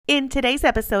In today's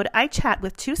episode, I chat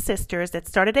with two sisters that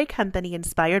started a company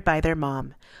inspired by their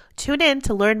mom. Tune in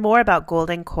to learn more about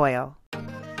Golden Coil.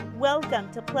 Welcome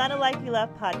to Plan a Life You Love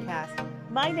podcast.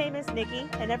 My name is Nikki,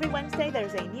 and every Wednesday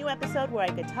there's a new episode where I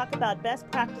could talk about best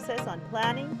practices on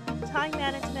planning, time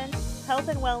management, health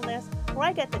and wellness, or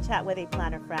I get to chat with a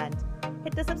planner friend.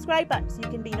 Hit the subscribe button so you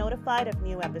can be notified of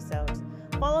new episodes.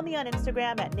 Follow me on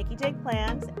Instagram at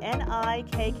NikkiJPlans,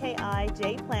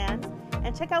 NIKKIJ Plans,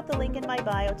 and check out the link in my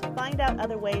bio to find out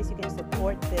other ways you can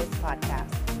support this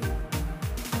podcast.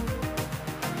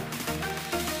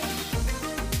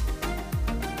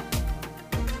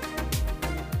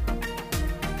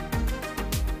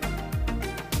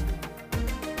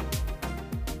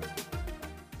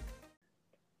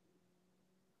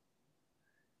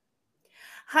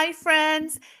 Hi,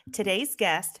 friends. Today's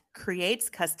guest creates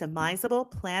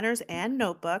customizable planners and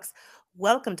notebooks.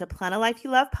 Welcome to Plan a Life You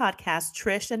Love podcast,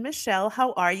 Trish and Michelle.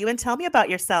 How are you? And tell me about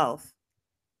yourself.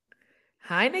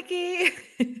 Hi, Nikki.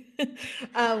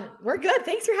 We're good.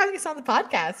 Thanks for having us on the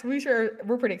podcast.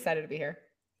 We're pretty excited to be here.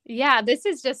 Yeah,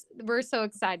 we're so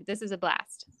excited. This is a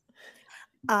blast.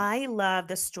 I love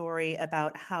the story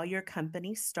about how your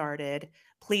company started.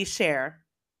 Please share.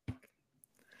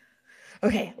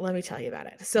 Okay, let me tell you about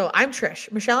it. So I'm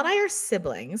Trish. Michelle and I are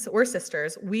siblings. We're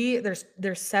sisters.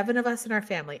 There's 7 of us in our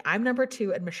family. I'm number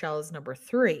 2 and Michelle is number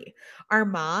 3. Our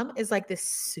mom is like this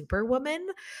superwoman,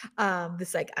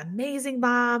 this like amazing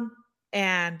mom.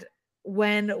 And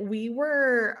when we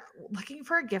were looking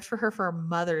for a gift for her for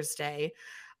Mother's Day,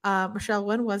 Michelle,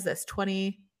 when was this?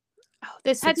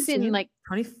 This had to be in like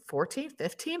 2014,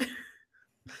 15?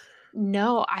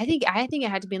 No, I think it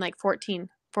had to be in like 14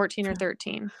 or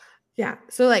 13. Yeah.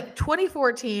 So like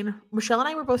 2014, Michelle and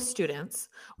I were both students.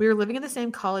 We were living in the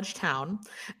same college town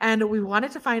and we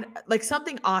wanted to find like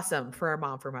something awesome for our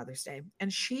mom for Mother's Day.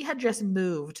 And she had just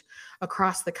moved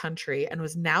across the country and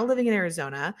was now living in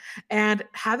Arizona. And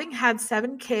having had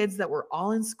 7 kids that were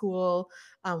all in school,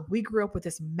 we grew up with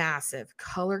this massive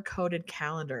color-coded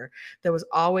calendar that was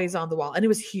always on the wall. And it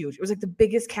was huge. It was like the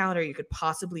biggest calendar you could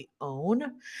possibly own.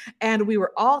 And we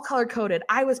were all color-coded.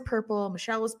 I was purple,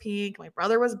 Michelle was pink, my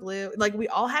brother was blue. Like we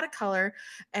all had a color,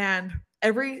 and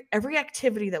every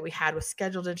activity that we had was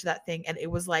scheduled into that thing. And it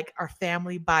was like our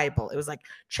family Bible. It was like,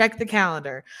 check the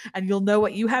calendar and you'll know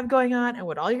what you have going on and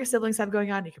what all your siblings have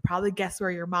going on. You could probably guess where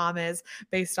your mom is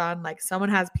based on like someone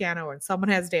has piano and someone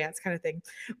has dance kind of thing.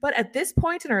 But at this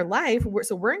point in our life,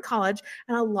 we're in college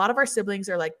and a lot of our siblings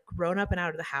are like grown up and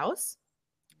out of the house.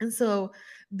 And so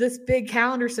this big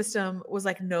calendar system was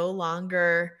like no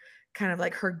longer kind of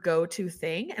like her go-to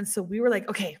thing. And so we were like,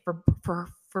 okay, for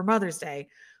Mother's Day,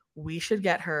 we should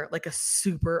get her like a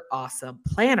super awesome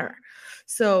planner.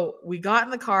 So we got in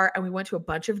the car and we went to a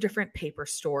bunch of different paper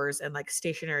stores and like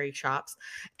stationery shops.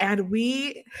 And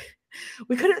we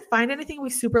couldn't find anything we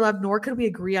super loved, nor could we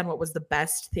agree on what was the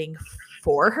best thing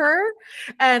for her.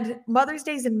 And Mother's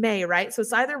Day's in May, right? So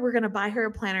it's either we're going to buy her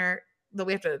a planner that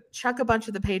we have to chuck a bunch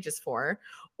of the pages for,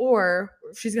 or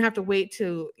she's going to have to wait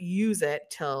to use it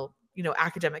till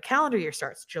academic calendar year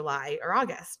starts July or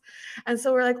August. And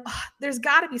so we're like, oh, there's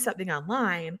got to be something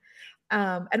online.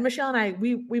 And Michelle and I,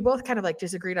 we both kind of like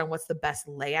disagreed on what's the best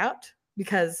layout,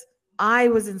 because I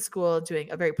was in school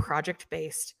doing a very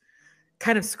project-based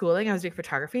kind of schooling. I was doing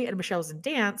photography and Michelle was in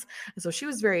dance. And so she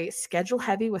was very schedule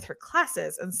heavy with her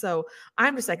classes. And so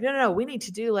I'm just like, no, we need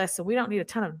to-do lists. So we don't need a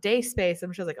ton of day space.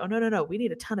 And Michelle's like, oh, no, we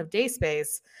need a ton of day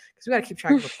space because we got to keep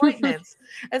track of appointments.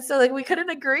 And so like, we couldn't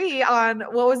agree on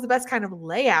what was the best kind of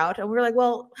layout. And we were like,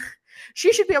 well,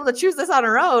 she should be able to choose this on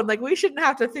her own. Like we shouldn't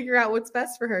have to figure out what's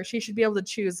best for her. She should be able to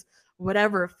choose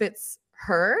whatever fits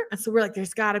her. And so we're like,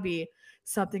 there's got to be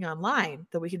something online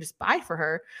that we can just buy for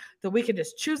her, that we can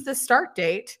just choose the start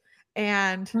date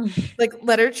and like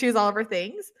let her choose all of her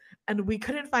things. And we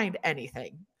couldn't find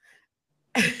anything.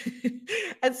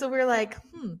 And so we're like,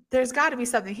 there's got to be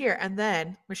something here. And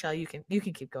then Michelle, you can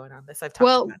keep going on this. I've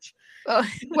talked too much.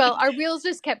 Well, our wheels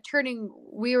just kept turning.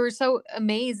 We were so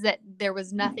amazed that there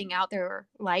was nothing out there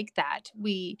like that.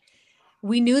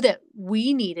 We knew that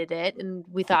we needed it, and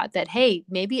we thought that, hey,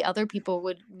 maybe other people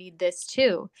would need this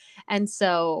too. And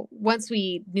so once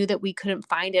we knew that we couldn't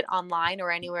find it online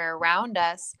or anywhere around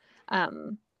us,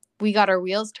 we got our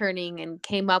wheels turning and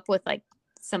came up with like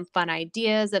some fun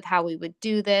ideas of how we would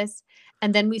do this.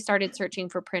 And then we started searching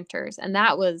for printers, and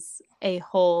that was a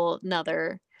whole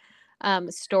nother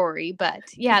story. But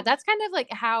yeah, that's kind of like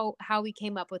how we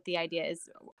came up with the idea is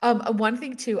One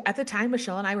thing too, at the time,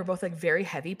 Michelle and I were both like very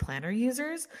heavy planner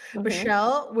users. Mhm.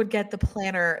 Michelle would get the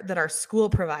planner that our school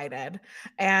provided,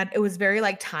 and it was very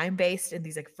like time-based in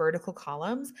these like vertical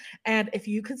columns. And if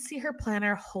you could see her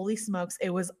planner, holy smokes, it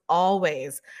was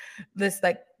always this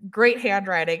like great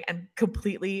handwriting and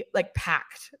completely like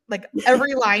packed. Like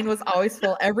every line was always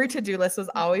full, every to-do list was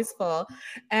always full.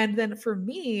 And then for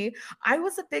me, I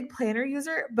was a big planner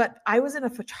user, but I was in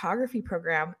a photography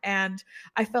program and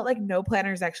I felt like no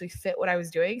planners actually fit what I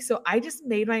was doing. So I just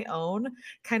made my own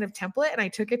kind of template and I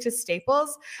took it to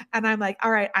Staples and I'm like,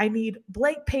 all right, I need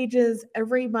blank pages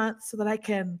every month so that I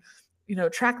can,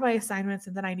 track my assignments.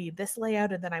 And then I need this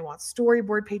layout and then I want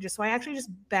storyboard pages. So I actually just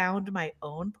bound my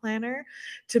own planner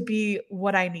to be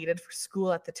what I needed for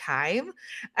school at the time.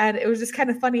 And it was just kind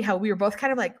of funny how we were both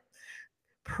kind of like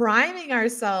priming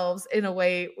ourselves in a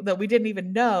way that we didn't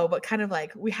even know, but kind of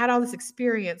like we had all this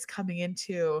experience coming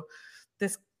into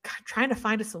this trying to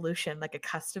find a solution, like a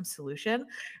custom solution.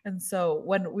 And so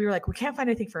when we were like, we can't find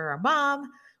anything for our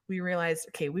mom, we realized,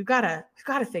 okay, we've got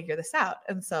to figure this out.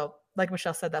 And so like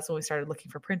Michelle said, that's when we started looking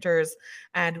for printers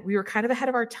and we were kind of ahead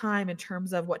of our time in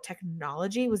terms of what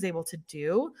technology was able to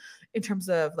do in terms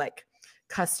of like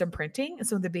custom printing. And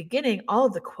so in the beginning, all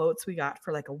of the quotes we got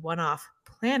for like a one-off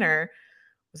planner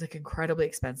was like incredibly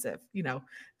expensive,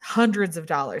 hundreds of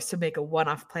dollars to make a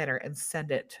one-off planner and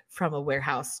send it from a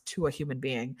warehouse to a human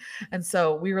being. And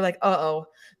so we were like, uh-oh,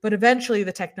 but eventually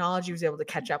the technology was able to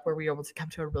catch up where we were able to come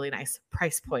to a really nice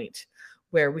price point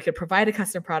where we could provide a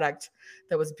custom product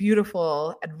that was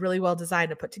beautiful and really well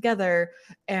designed and put together.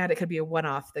 And it could be a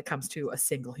one-off that comes to a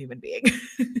single human being.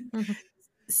 Mhm.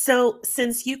 So,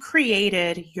 since you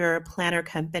created your planner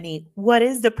company, what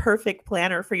is the perfect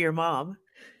planner for your mom?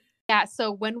 Yeah,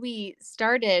 so when we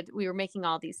started, we were making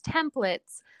all these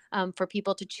templates for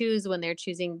people to choose when they're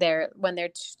choosing their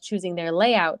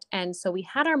layout, and so we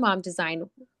had our mom design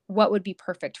what would be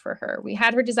perfect for her. We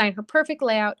had her design her perfect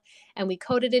layout, and we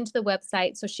coded into the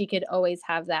website so she could always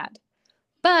have that.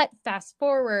 But fast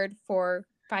forward for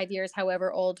 5 years,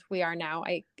 however old we are now,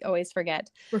 I always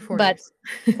forget. We're 4 But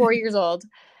years. 4 years old,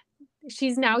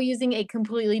 she's now using a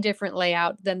completely different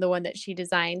layout than the one that she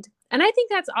designed. And I think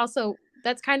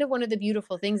that's kind of one of the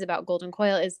beautiful things about Golden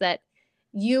Coil is that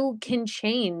you can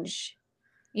change,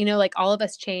 like all of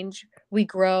us change, we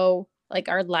grow, like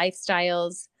our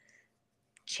lifestyles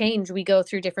change, we go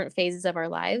through different phases of our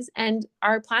lives and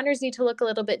our planners need to look a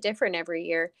little bit different every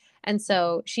year. And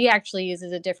so she actually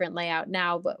uses a different layout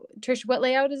now. But Trish, what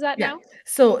layout is that Yeah. now?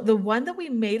 So the one that we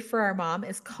made for our mom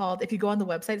is called, if you go on the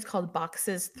website, it's called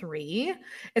Boxes 3.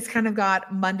 It's kind of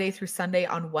got Monday through Sunday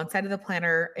on one side of the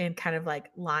planner in kind of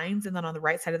like lines. And then on the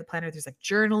right side of the planner, there's like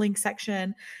journaling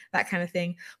section, that kind of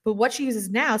thing. But what she uses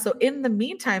now, so in the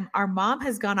meantime, our mom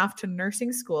has gone off to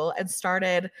nursing school and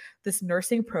started this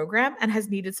nursing program and has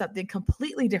needed something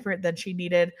completely different than she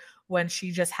needed when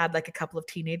she just had like a couple of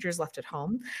teenagers left at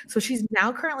home. So she's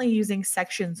now currently using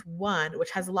sections 1,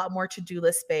 which has a lot more to-do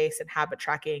list space and habit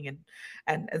tracking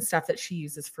and stuff that she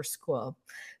uses for school.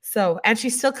 So, and she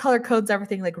still color codes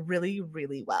everything like really,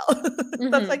 really well.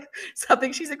 That's like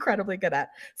something she's incredibly good at.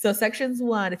 So sections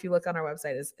 1, if you look on our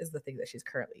website, is the thing that she's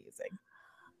currently using.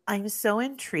 I'm so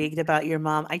intrigued about your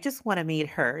mom. I just want to meet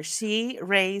her. She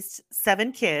raised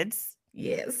 7 kids.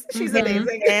 Yes, she's Mhm.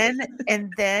 amazing.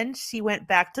 And then she went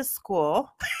back to school.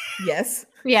 Yes.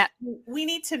 Yeah, We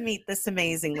need to meet this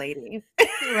amazing lady.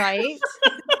 right.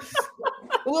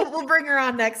 We'll bring her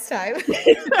on next time.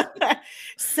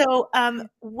 So,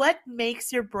 what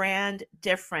makes your brand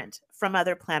different from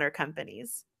other planner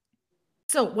companies?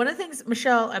 So one of the things,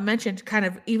 Michelle, I mentioned kind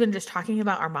of even just talking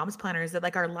about our mom's planner is that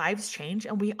like our lives change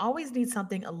and we always need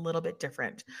something a little bit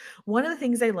different. One of the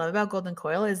things I love about Golden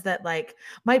Coil is that like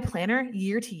my planner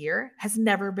year to year has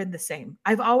never been the same.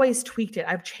 I've always tweaked it.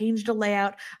 I've changed a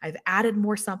layout. I've added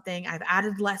more something. I've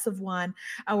added less of one.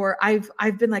 Or I've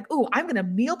been like, oh, I'm going to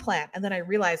meal plan. And then I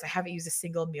realized I haven't used a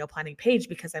single meal planning page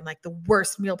because I'm like the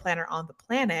worst meal planner on the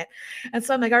planet. And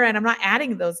so I'm like, all right, I'm not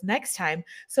adding those next time.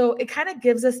 So it kind of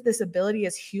gives us this ability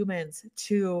as humans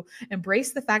to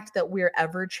embrace the fact that we're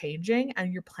ever changing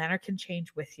and your planner can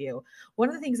change with you. One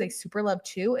of the things I super love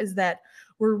too is that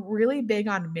we're really big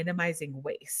on minimizing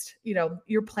waste.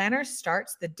 Your planner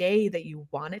starts the day that you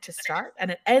want it to start and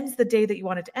it ends the day that you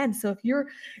want it to end. So if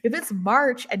it's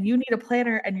March and you need a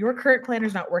planner and your current planner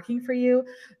is not working for you,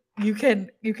 you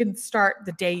can start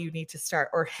the day you need to start,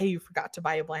 or hey, you forgot to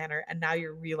buy a planner and now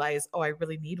you realize, oh, I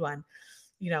really need one.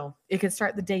 It can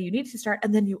start the day you need to start,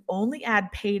 and then you only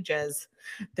add pages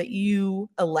that you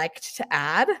elect to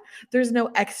add. There's no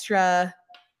extra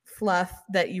fluff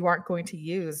that you aren't going to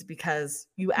use because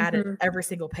you added Mhm. every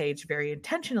single page very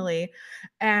intentionally.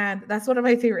 And that's one of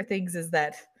my favorite things is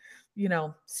that,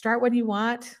 start when you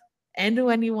want, end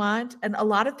when you want. And a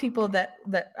lot of people that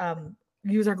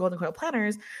use our Golden Coil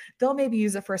planners, they'll maybe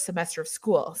use it for a semester of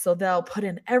school. So they'll put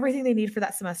in everything they need for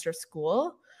that semester of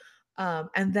school.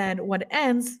 And then when it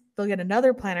ends, they'll get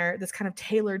another planner that's kind of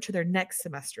tailored to their next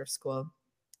semester of school.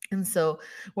 And so,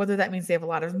 whether that means they have a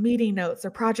lot of meeting notes or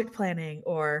project planning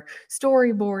or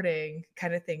storyboarding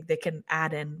kind of thing, they can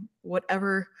add in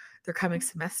whatever their coming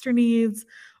semester needs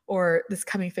or this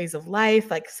coming phase of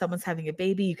life. Like someone's having a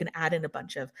baby, you can add in a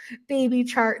bunch of baby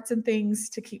charts and things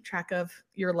to keep track of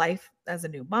your life as a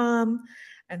new mom.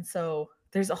 And so,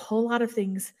 there's a whole lot of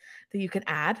things that you can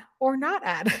add or not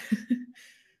add.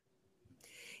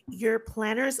 Your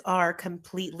planners are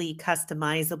completely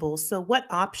customizable. So, what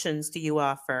options do you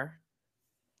offer?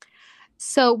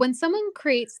 So when someone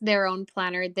creates their own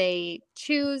planner, they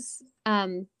choose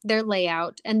their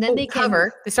layout, and then they can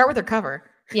cover. They start with their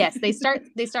cover. Yes, they start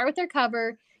with their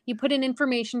cover. You put in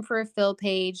information for a fill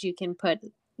page. You can put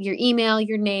your email,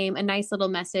 your name, a nice little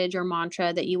message or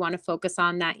mantra that you want to focus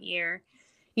on that year.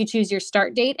 You choose your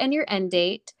start date and your end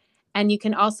date. And you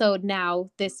can also now,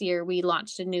 this year, we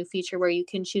launched a new feature where you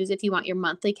can choose if you want your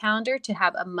monthly calendar to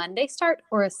have a Monday start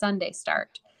or a Sunday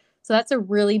start. So that's a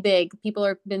really big, people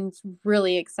have been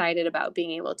really excited about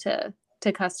being able to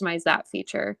customize that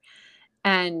feature.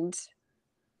 And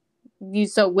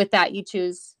so with that, you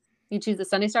choose the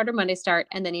Sunday start or Monday start,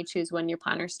 and then you choose when your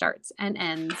planner starts and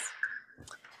ends.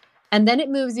 And then it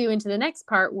moves you into the next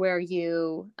part where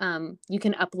you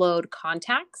can upload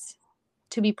contacts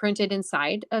to be printed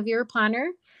inside of your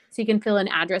planner. So you can fill in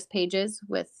address pages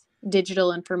with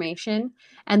digital information.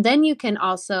 And then you can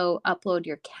also upload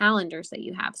your calendars that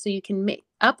you have. So you can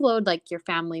upload like your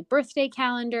family birthday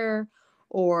calendar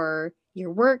or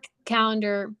your work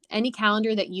calendar, any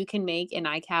calendar that you can make in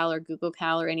iCal or Google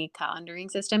Cal or any calendaring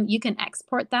system. You can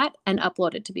export that and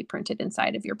upload it to be printed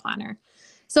inside of your planner.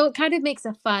 So it kind of makes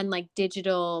a fun, like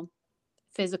digital,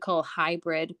 physical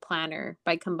hybrid planner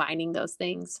by combining those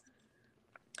things.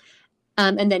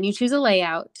 And then you choose a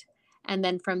layout. And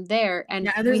then from there,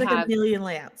 and there's like a million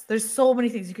layouts. There's so many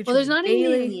things you could choose. Well, there's not a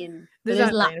million. There's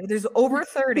not a million. There's over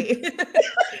 30.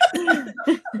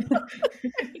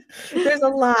 There's a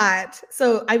lot.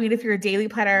 So, I mean, if you're a daily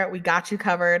planner, we got you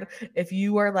covered. If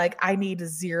you are like, I need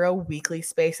 0 weekly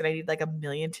space and I need like a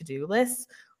million to-do lists,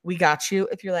 we got you.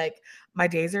 If you're like, my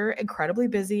days are incredibly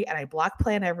busy and I block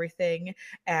plan everything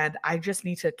and I just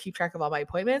need to keep track of all my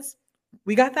appointments,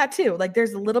 we got that too. Like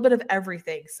there's a little bit of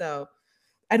everything. So,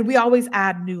 and we always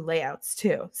add new layouts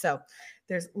too. So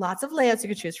there's lots of layouts you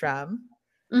can choose from.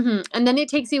 Mm-hmm. And then it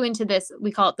takes you into this,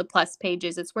 we call it the plus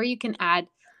pages. It's where you can add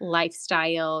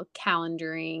lifestyle,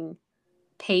 calendaring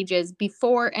pages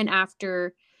before and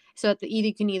after. So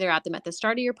you can either add them at the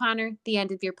start of your planner, the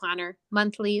end of your planner,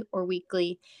 monthly or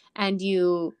weekly. And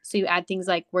you add things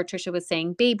like where Trisha was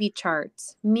saying, baby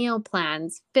charts, meal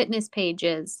plans, fitness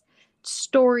pages,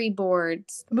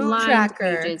 storyboards, mood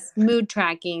tracker pages, mood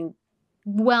tracking,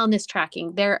 wellness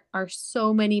tracking. There are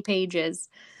so many pages.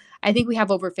 I think we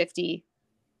have over 50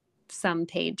 some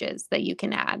pages that you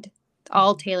can add,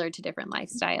 all tailored to different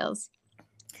lifestyles.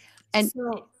 And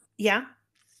so, yeah,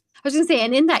 I was going to say,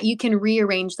 and in that you can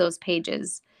rearrange those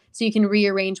pages. So you can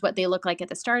rearrange what they look like at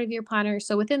the start of your planner.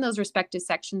 So within those respective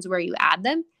sections where you add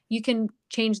them, you can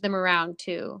change them around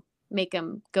to make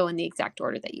them go in the exact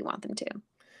order that you want them to.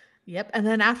 Yep. And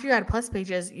then after you add plus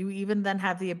pages, you even then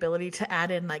have the ability to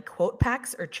add in like quote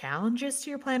packs or challenges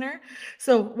to your planner.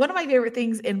 So one of my favorite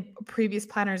things in previous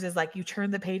planners is like you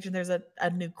turn the page and there's a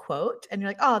new quote and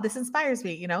you're like, oh, this inspires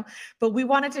me, but we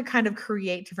wanted to kind of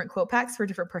create different quote packs for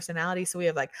different personalities. So we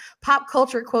have like pop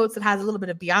culture quotes that has a little bit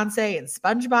of Beyonce and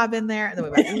SpongeBob in there. And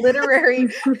then we have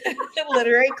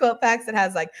literary quote packs that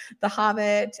has like The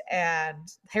Hobbit and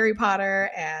Harry Potter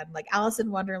and like Alice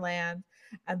in Wonderland.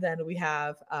 And then we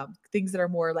have things that are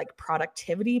more like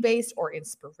productivity based or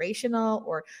inspirational,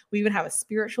 or we even have a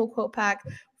spiritual quote pack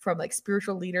from like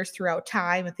spiritual leaders throughout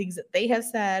time and things that they have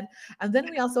said. And then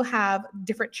we also have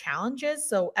different challenges.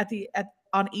 So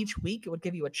on each week, it would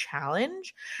give you a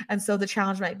challenge. And so the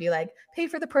challenge might be like, pay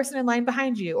for the person in line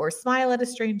behind you, or smile at a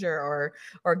stranger,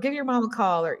 or give your mom a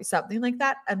call, or something like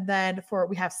that. And then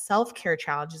we have self-care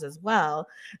challenges as well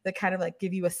that kind of like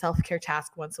give you a self-care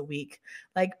task once a week,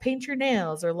 like paint your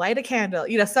nails or light a candle,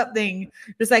 something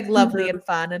just like lovely and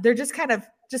fun. And they're just kind of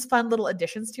just fun little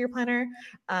additions to your planner.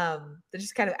 That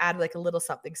just kind of add like a little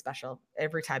something special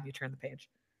every time you turn the page.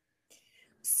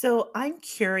 So I'm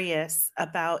curious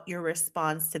about your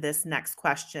response to this next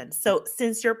question. So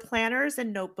since your planners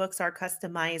and notebooks are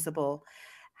customizable,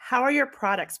 how are your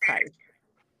products priced?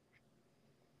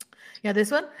 Yeah,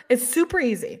 this one is super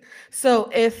easy. So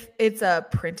if it's a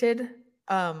printed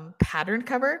pattern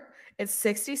cover, it's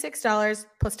 $66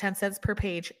 plus 10 cents per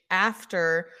page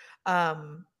after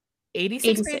um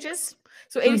 86 pages. 86.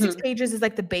 So 86 Hmm. pages is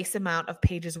like the base amount of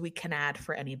pages we can add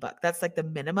for any book. That's like the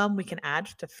minimum we can add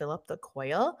to fill up the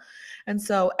coil. And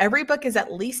so every book is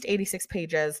at least 86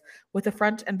 pages with a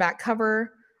front and back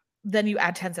cover. Then you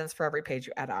add 10 cents for every page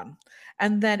you add on.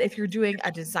 And then if you're doing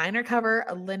a designer cover,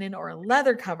 a linen or a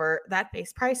leather cover, that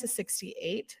base price is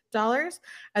 $68.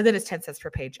 And then it's 10 cents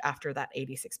per page after that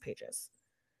 86 pages.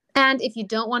 And if you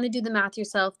don't want to do the math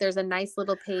yourself, there's a nice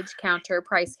little page counter,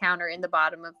 price counter in the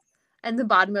bottom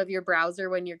of your browser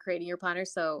when you're creating your planner.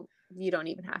 So you don't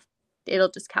even have,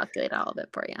 it'll just calculate all of it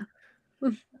for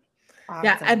you.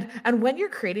 Yeah, Awesome. and when you're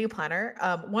creating a planner,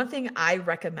 one thing I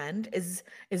recommend is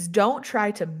don't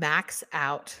try to max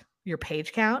out your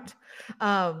page count.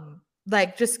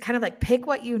 Like just kind of like pick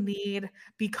what you need,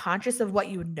 be conscious of what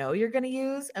you know you're going to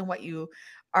use and what you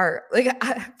are like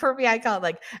for me I call it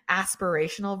like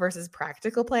aspirational versus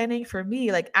practical planning. For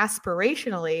me, like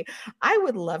aspirationally, I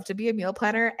would love to be a meal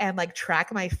planner and like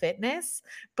track my fitness,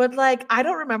 but like I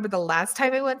don't remember the last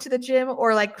time I went to the gym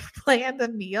or like planned a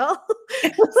meal.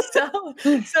 So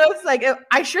it's like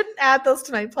I shouldn't add those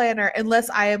to my planner unless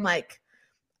I am like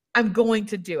I'm going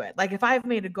to do it. Like if I've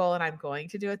made a goal and I'm going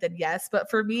to do it, then yes. But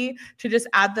for me to just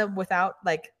add them without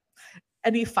like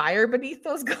any fire beneath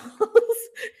those goals,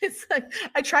 it's like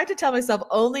I try to tell myself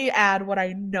only add what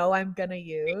I know I'm gonna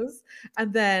use.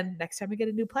 And then next time I get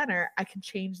a new planner, I can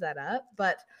change that up.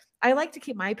 But I like to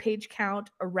keep my page count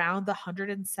around the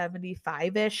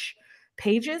 175-ish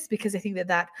pages because I think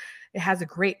that it has a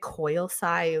great coil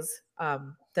size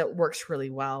that works really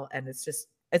well. And it's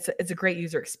a great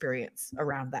user experience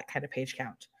around that kind of page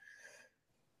count.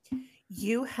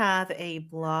 You have a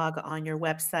blog on your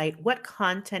website. What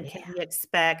content can Yeah. we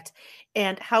expect,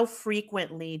 and how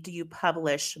frequently do you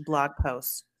publish blog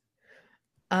posts?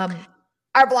 Um,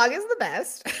 our blog is the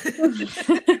best.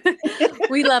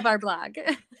 We love our blog.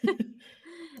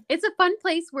 It's a fun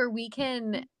place where we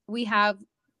have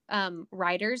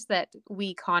writers that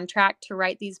we contract to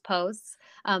write these posts.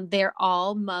 They're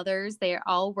all mothers. They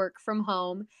all work from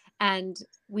home, and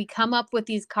we come up with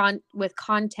these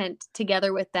content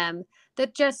together with them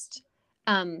that just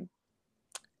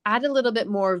add a little bit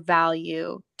more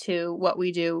value to what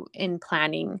we do in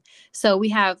planning. So we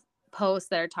have posts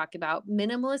that are talking about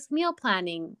minimalist meal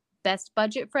planning, best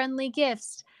budget friendly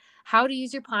gifts, how to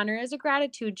use your planner as a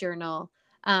gratitude journal.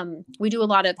 We do a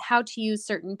lot of how to use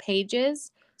certain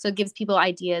pages. So it gives people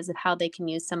ideas of how they can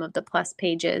use some of the plus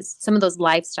pages, some of those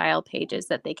lifestyle pages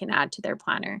that they can add to their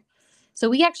planner. So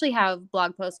we actually have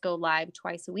blog posts go live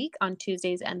twice a week on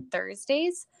Tuesdays and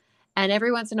Thursdays. And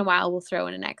every once in a while, we'll throw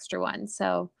in an extra one.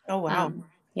 So, Oh, wow.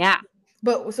 yeah.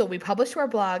 But so we publish to our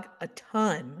blog a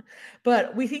ton,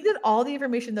 but we think that all the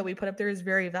information that we put up there is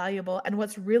very valuable. And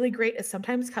what's really great is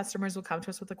sometimes customers will come to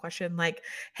us with a question like,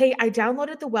 hey, I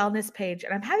downloaded the wellness page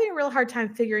and I'm having a real hard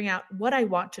time figuring out what I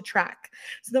want to track.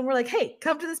 So then we're like, hey,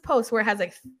 come to this post where it has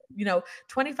like,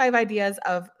 25 ideas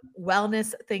of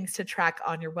wellness things to track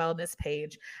on your wellness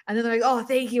page. And then they're like, oh,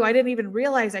 thank you. I didn't even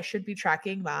realize I should be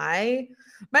tracking my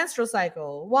menstrual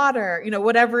cycle, water,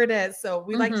 whatever it is. So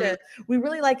we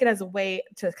really like it as a way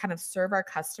to kind of serve our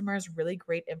customers really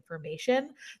great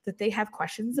information that they have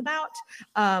questions about,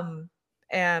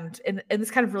 and in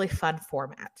this kind of really fun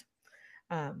format.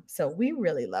 So we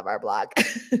really love our blog.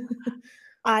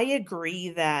 I agree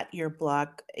that your blog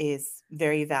is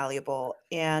very valuable.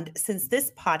 And since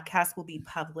this podcast will be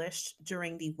published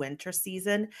during the winter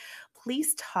season,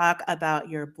 please talk about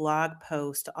your blog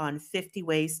post on 50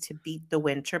 ways to beat the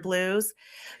winter blues.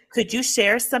 Could you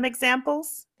share some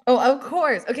examples? Oh, of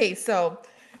course. Okay, so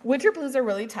winter blues are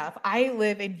really tough. I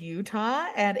live in Utah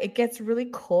and it gets really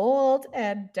cold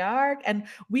and dark. And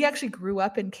we actually grew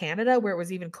up in Canada where it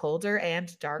was even colder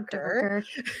and darker.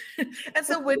 Darker. And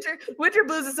so winter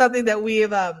blues is something that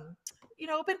we've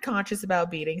been conscious about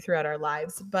beating throughout our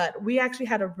lives. But we actually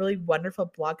had a really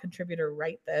wonderful blog contributor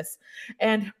write this.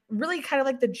 And really kind of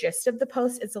like the gist of the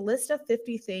post, it's a list of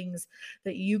 50 things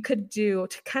that you could do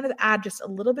to kind of add just a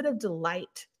little bit of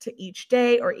delight to each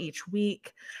day or each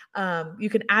week. You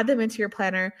can add them into your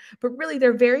planner, but really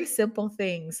they're very simple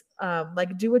things,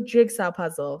 like do a jigsaw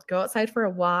puzzle, go outside for a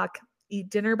walk, eat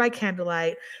dinner by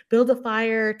candlelight, build a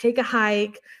fire, take a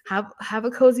hike, have a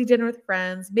cozy dinner with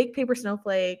friends, make paper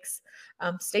snowflakes,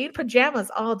 stay in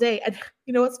pajamas all day. And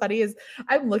you know what's funny is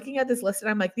I'm looking at this list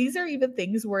and I'm like, these are even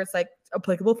things where it's like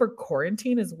applicable for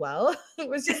quarantine as well. It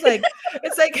was just like,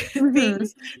 it's like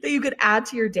things that you could add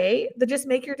to your day that just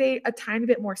make your day a tiny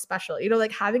bit more special. You know,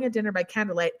 like having a dinner by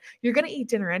candlelight, you're going to eat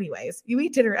dinner anyways. You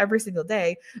eat dinner every single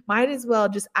day. Might as well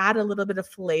just add a little bit of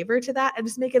flavor to that and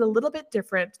just make it a little bit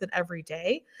different than every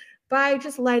day by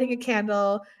just lighting a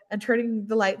candle and turning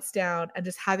the lights down and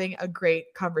just having a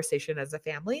great conversation as a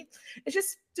family. It's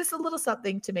just a little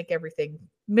something to make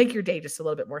your day just a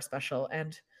little bit more special.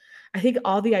 And I think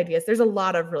all the ideas, there's a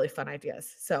lot of really fun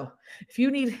ideas. So if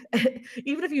you need,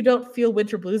 even if you don't feel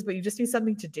winter blues, but you just need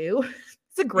something to do,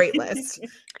 it's a great list.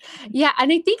 Yeah.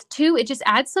 And I think too, it just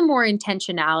adds some more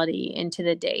intentionality into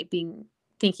the day,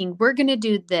 thinking we're going to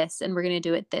do this and we're going to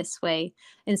do it this way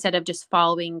instead of just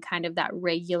following kind of that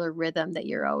regular rhythm that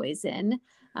you're always in.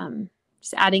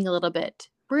 Just adding a little bit.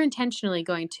 We're intentionally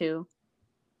going to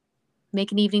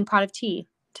make an evening pot of tea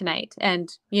tonight.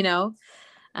 And,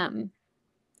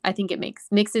 I think it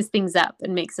mixes things up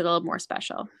and makes it a little more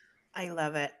special. I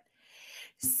love it.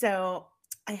 So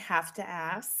I have to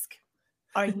ask,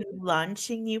 are you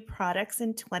launching new products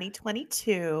in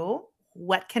 2022?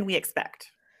 What can we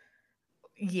expect?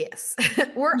 Yes.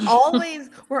 We're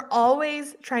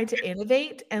always trying to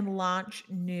innovate and launch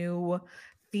new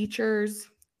features,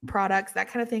 products, that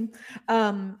kind of thing.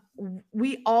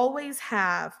 We always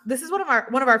have, this is one of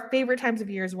our favorite times of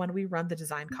years when we run the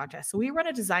design contest. So we run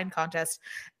a design contest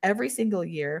every single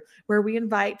year where we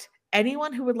invite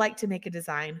anyone who would like to make a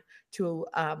design to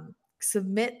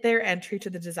submit their entry to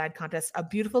the design contest, a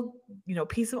beautiful,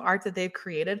 piece of art that they've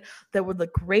created that would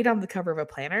look great on the cover of a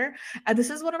planner. And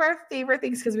this is one of our favorite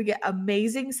things because we get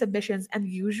amazing submissions. And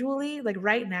usually, like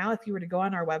right now, if you were to go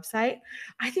on our website,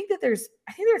 I think there's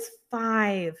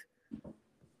 5.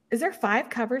 Is there 5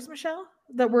 covers, Michelle,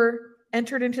 that were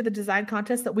entered into the design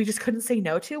contest that we just couldn't say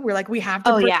no to? We're like, we have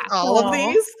to print all of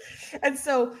these. And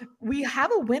so we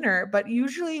have a winner, but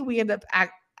usually we end up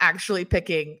actually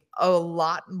picking a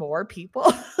lot more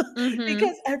people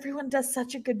because everyone does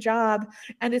such a good job.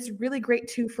 And it's really great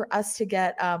too for us to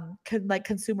get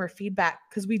consumer feedback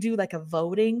because we do like a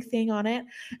voting thing on it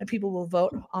and people will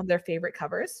vote on their favorite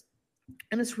covers.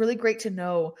 And it's really great to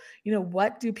know,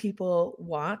 what do people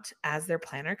want as their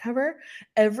planner cover?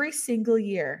 Every single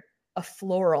year, a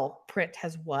floral print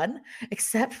has won,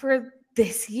 except for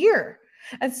this year.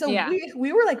 And so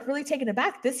we were like really taken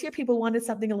aback. This year, people wanted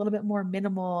something a little bit more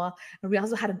minimal. And we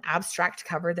also had an abstract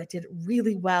cover that did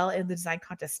really well in the design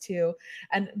contest too.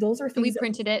 And those are things we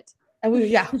printed it. And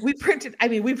we printed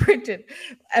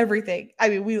everything. I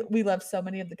mean, we love so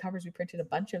many of the covers. We printed a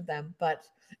bunch of them, but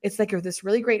it's like this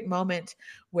really great moment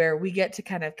where we get to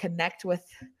kind of connect with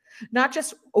not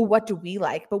just what do we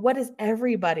like, but what is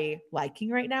everybody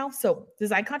liking right now. So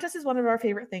design contest is one of our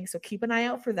favorite things. So keep an eye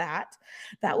out for that.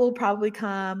 That will probably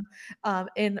come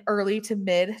in early to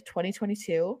mid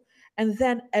 2022. And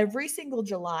then every single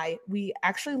July, we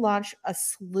actually launch a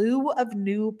slew of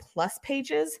new plus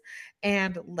pages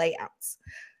and layouts.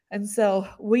 And so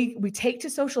we take to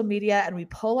social media and we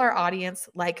pull our audience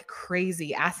like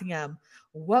crazy, asking them,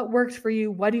 what worked for you?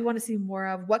 What do you want to see more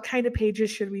of? What kind of pages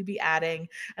should we be adding?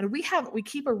 And we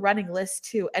keep a running list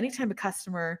too. Anytime a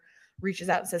customer reaches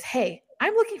out and says, hey,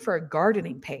 I'm looking for a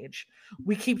gardening page,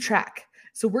 we keep track.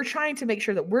 So we're trying to make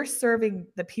sure that we're serving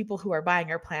the people who are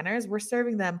buying our planners, we're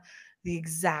serving them the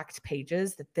exact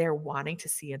pages that they're wanting to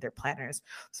see in their planners.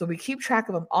 So we keep track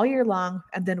of them all year long.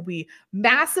 And then we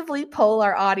massively poll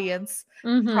our audience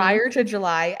prior to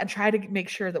July and try to make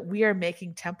sure that we are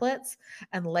making templates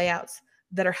and layouts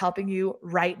that are helping you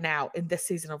right now in this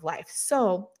season of life.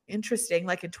 So interesting,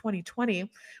 like in 2020,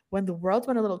 when the world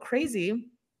went a little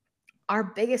crazy, our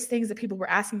biggest things that people were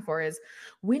asking for is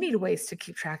we need ways to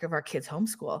keep track of our kids'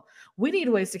 homeschool. We need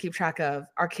ways to keep track of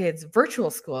our kids'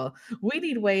 virtual school. We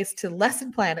need ways to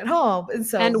lesson plan at home.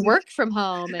 And work from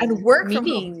home and work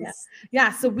meetings. From home.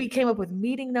 Yeah. So we came up with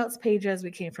meeting notes pages.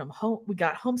 We came from home. We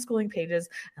got homeschooling pages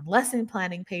and lesson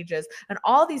planning pages and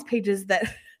all these pages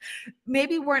that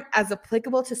maybe weren't as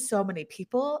applicable to so many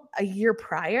people a year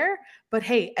prior. But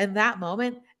hey, in that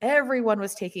moment, everyone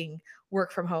was taking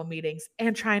work from home meetings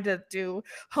and trying to do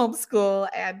homeschool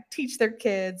and teach their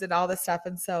kids and all this stuff.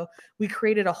 And so we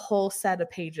created a whole set of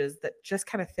pages that just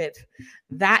kind of fit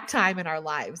that time in our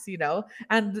lives,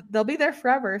 and they'll be there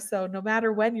forever. So no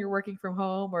matter when you're working from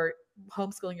home or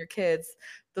homeschooling your kids,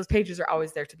 those pages are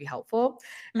always there to be helpful.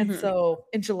 And so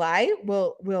in July,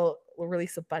 we'll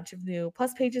release a bunch of new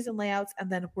plus pages and layouts.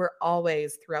 And then we're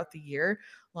always throughout the year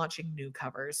launching new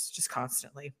covers just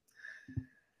constantly.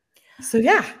 So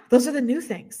yeah, those are the new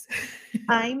things.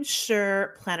 I'm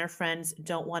sure planner friends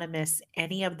don't want to miss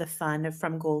any of the fun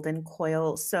from Golden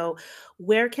Coil. So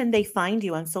where can they find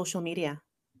you on social media?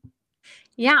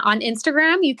 Yeah, on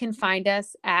Instagram, you can find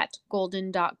us at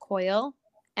golden.coil,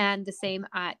 and the same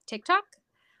at TikTok,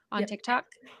 on Yep. TikTok.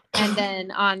 And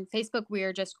then on Facebook, we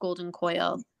are just Golden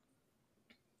Coil.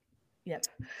 Yep.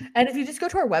 And if you just go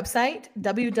to our website,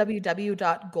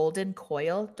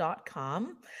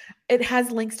 www.goldencoil.com, it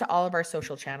has links to all of our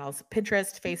social channels,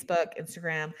 Pinterest, Facebook,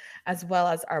 Instagram, as well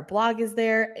as our blog is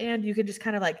there. And you can just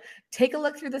kind of like take a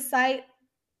look through the site,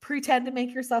 pretend to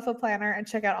make yourself a planner, and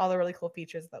check out all the really cool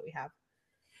features that we have.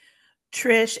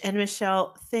 Trish and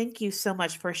Michelle, thank you so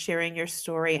much for sharing your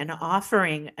story and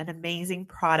offering an amazing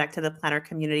product to the planner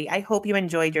community. I hope you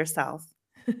enjoyed yourself.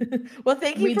 Well,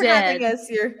 thank you for having us.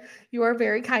 You are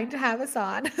very kind to have us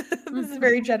on. This is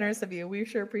very generous of you. We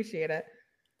sure appreciate it.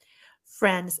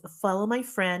 Friends, follow my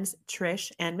friends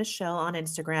Trish and Michelle on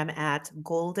Instagram at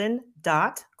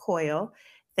golden.coil.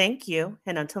 Thank you,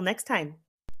 and until next time.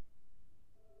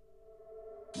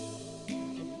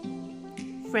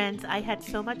 Friends, I had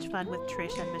so much fun with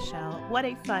Trish and Michelle. What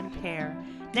a fun pair.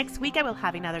 Next week, I will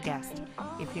have another guest.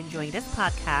 If you're enjoying this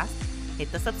podcast, hit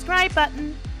the subscribe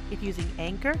button. If using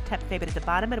Anchor, tap favorite at the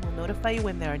bottom and it will notify you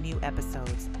when there are new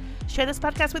episodes. Share this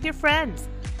podcast with your friends.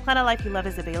 Plan a Life You Love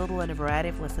is available on a variety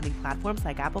of listening platforms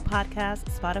like Apple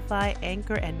Podcasts, Spotify,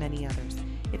 Anchor, and many others.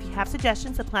 If you have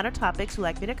suggestions of planner topics you'd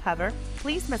like me to cover,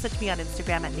 please message me on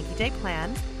Instagram at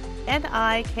NikkiJPlans,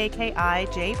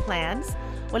 NIKKIJPlans,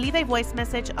 or leave a voice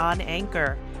message on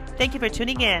Anchor. Thank you for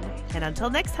tuning in, and until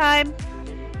next time,